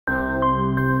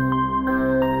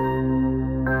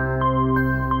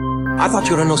I thought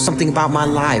you ought to know something about my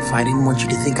life. I didn't want you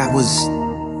to think I was...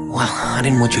 Well, I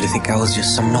didn't want you to think I was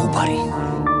just some nobody.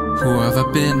 Who have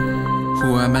I been?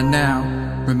 Who am I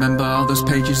now? Remember all those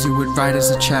pages you would write as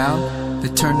a child? They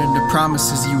turned into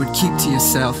promises you would keep to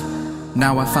yourself.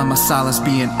 Now I find my solace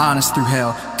being honest through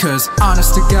hell. Cause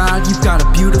honest to God, you've got a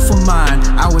beautiful mind.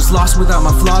 I was lost without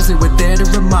my flaws, they were there to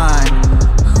remind.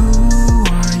 Who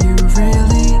are you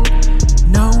really?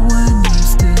 No one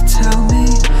needs to tell me.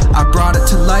 I brought it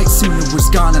to light, soon it was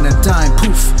gone in a dime.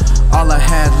 Poof, all I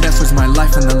had left was my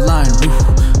life on the line. Woo.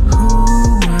 Who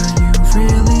are you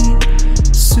really?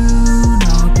 Soon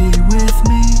I'll be with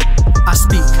me. I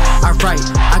speak, I write,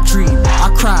 I dream,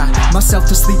 I cry myself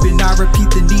to sleep, and I repeat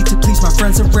the need to please my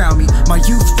friends around me. My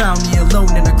youth found me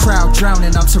alone in a crowd,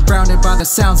 drowning. I'm surrounded by the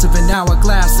sounds of an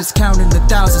hourglass that's counting the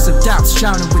thousands of doubts,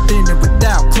 shouting within and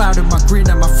without, clouding my grin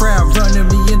and my frown, running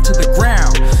me into the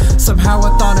ground. Somehow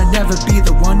I thought I'd never be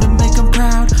the one to make them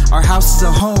proud. Our house is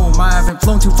a home, I haven't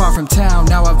flown too far from town.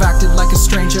 Now I've acted like a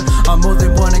stranger on more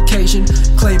than one occasion,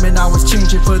 claiming I was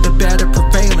changing for the better,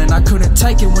 prevailing. I couldn't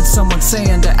take it when someone's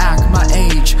saying to act my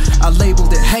age. I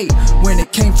labeled it hate when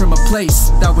it came from a place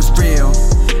that was real.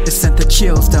 It sent the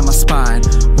chills down my spine.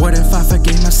 What if I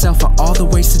forgave myself for all the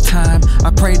wasted time?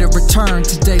 I pray to return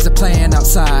to days of playing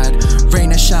outside.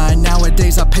 Rain or shine,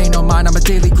 nowadays I pay no mind. I'm a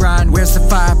daily grind. Where's the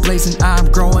fire blazing?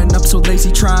 I'm growing up so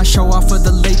lazy, trying to show off for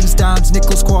the ladies. Dimes,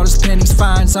 nickels, quarters, pennies,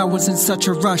 fines. I was in such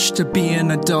a rush to be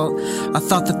an adult. I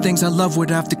thought the things I love would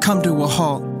have to come to a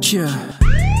halt. Yeah.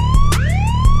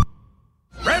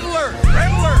 Red alert!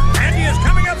 Red alert! Andy is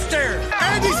coming upstairs!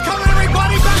 Andy's coming,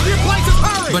 everybody! Back to your places,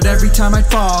 hurry! But every time I'd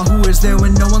fall, who was there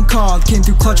when no one called? Came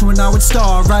through clutch when I would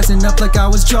stall, rising up like I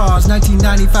was Jaws.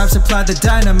 1995 supplied the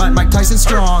dynamite, Mike Tyson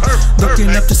strong. Looking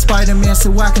up to Spider-Man so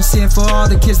I can stand for all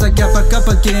the kids that got back up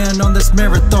again on this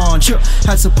marathon.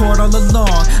 Had support all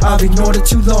along, I've ignored it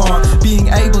too long.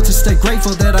 Being able to stay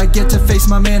grateful that I get to face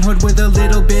my manhood with a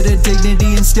little bit of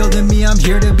dignity instilled in me. I'm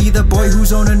here to be the boy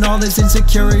who's owning all his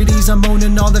insecurities. I'm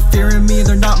owning all the fear in me.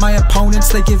 They're not my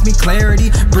opponents, they give me clarity.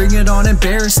 Bring it on,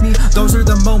 embarrass me. Those are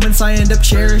the moments I end up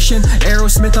cherishing.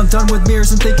 Aerosmith, I'm done with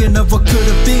mirrors and thinking of what could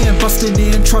have been. Busted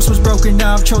in, trust was broken,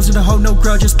 now I've chosen to hold no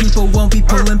grudges. People won't be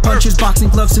pulling punches, boxing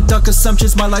gloves to duck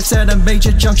assumptions. My life's at a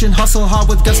major junction, hustle hard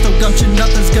with gusto gumption.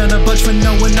 Nothing's gonna budge for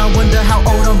no one. I wonder how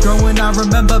old I'm growing. I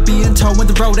remember being told when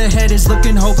the road ahead is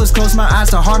looking hopeless. Close my eyes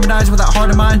to harmonize with that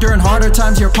heart of mine. During harder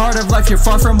times, you're part of life, you're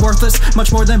far from worthless.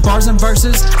 Much more than bars and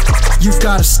verses. You've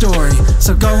got a story,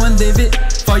 so go and live it.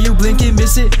 Before you blink and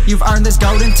miss it, you've earned this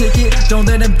golden ticket. Don't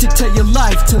let them dictate your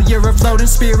life till you're a floating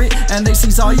spirit and they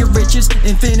seize all your riches.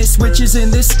 Infinite switches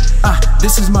in this.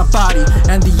 This is my body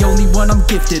and the only one I'm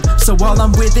gifted. So while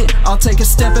I'm with it, I'll take a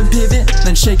step and pivot,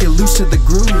 then shake it loose to the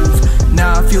groove.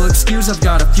 Now if you'll excuse, I've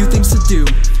got a few things to do.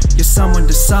 You're someone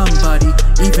to somebody,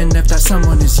 even if that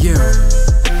someone is you.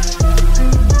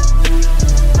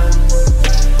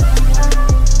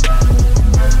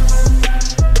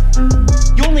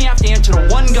 You only have to answer to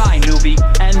one guy, newbie,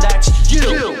 and that's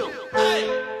you.